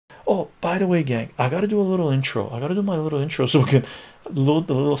Oh, by the way, gang, I gotta do a little intro. I gotta do my little intro so we can load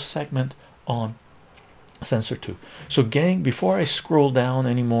the little segment on CensorTube. So, gang, before I scroll down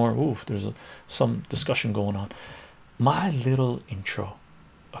anymore, ooh, there's some discussion going on. My little intro.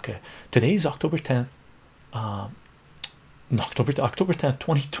 Okay, today's October 10th. October 10th,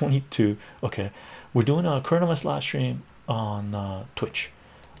 2022. Okay, we're doing a current events live stream on Twitch.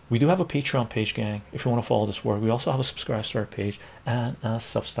 We do have a Patreon page, gang, if you want to follow this work. We also have a subscribe start page and a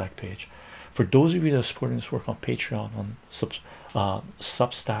Substack page. For those of you that are supporting this work on Patreon, on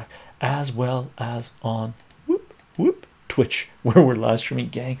Substack, as well as on Twitch, where we're live streaming,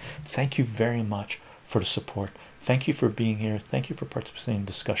 gang, thank you very much for the support. Thank you for being here. Thank you for participating in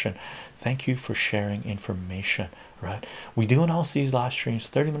discussion. Thank you for sharing information. Right, we do announce these live streams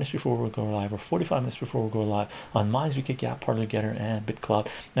 30 minutes before we go live or 45 minutes before we go live on Minds We Could Gap, Parler Getter, and Bitclout,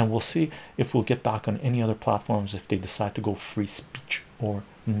 and we'll see if we'll get back on any other platforms if they decide to go free speech or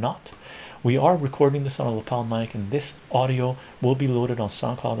not. We are recording this on a lapel mic, and this audio will be loaded on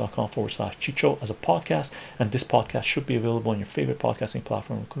soundcloud.com/chycho as a podcast, and this podcast should be available on your favorite podcasting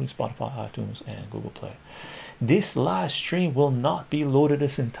platform, including Spotify, iTunes, and Google Play. This live stream will not be loaded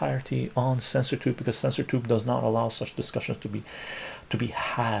its entirety on CensorTube because CensorTube does not allow such discussions to be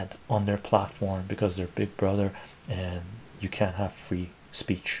had on their platform because they're big brother and you can't have free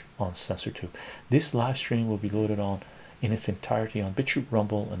speech on CensorTube. This live stream will be loaded on in its entirety on BitChute,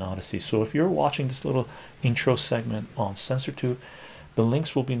 Rumble, and Odyssey. So if you're watching this little intro segment on CensorTube, the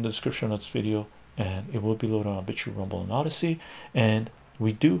links will be in the description of this video, and it will be loaded on BitChute, Rumble, and Odyssey. And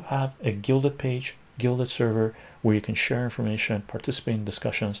we do have a Gilded page, Gilded server, where you can share information, participate in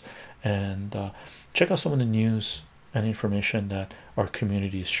discussions, and check out some of the news and information that our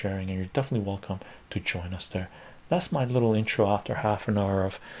community is sharing, and you're definitely welcome to join us there. That's my little intro after half an hour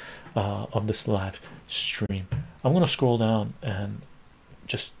of this live stream. I'm going to scroll down and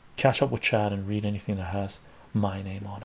just catch up with chat and read anything that has my name on it.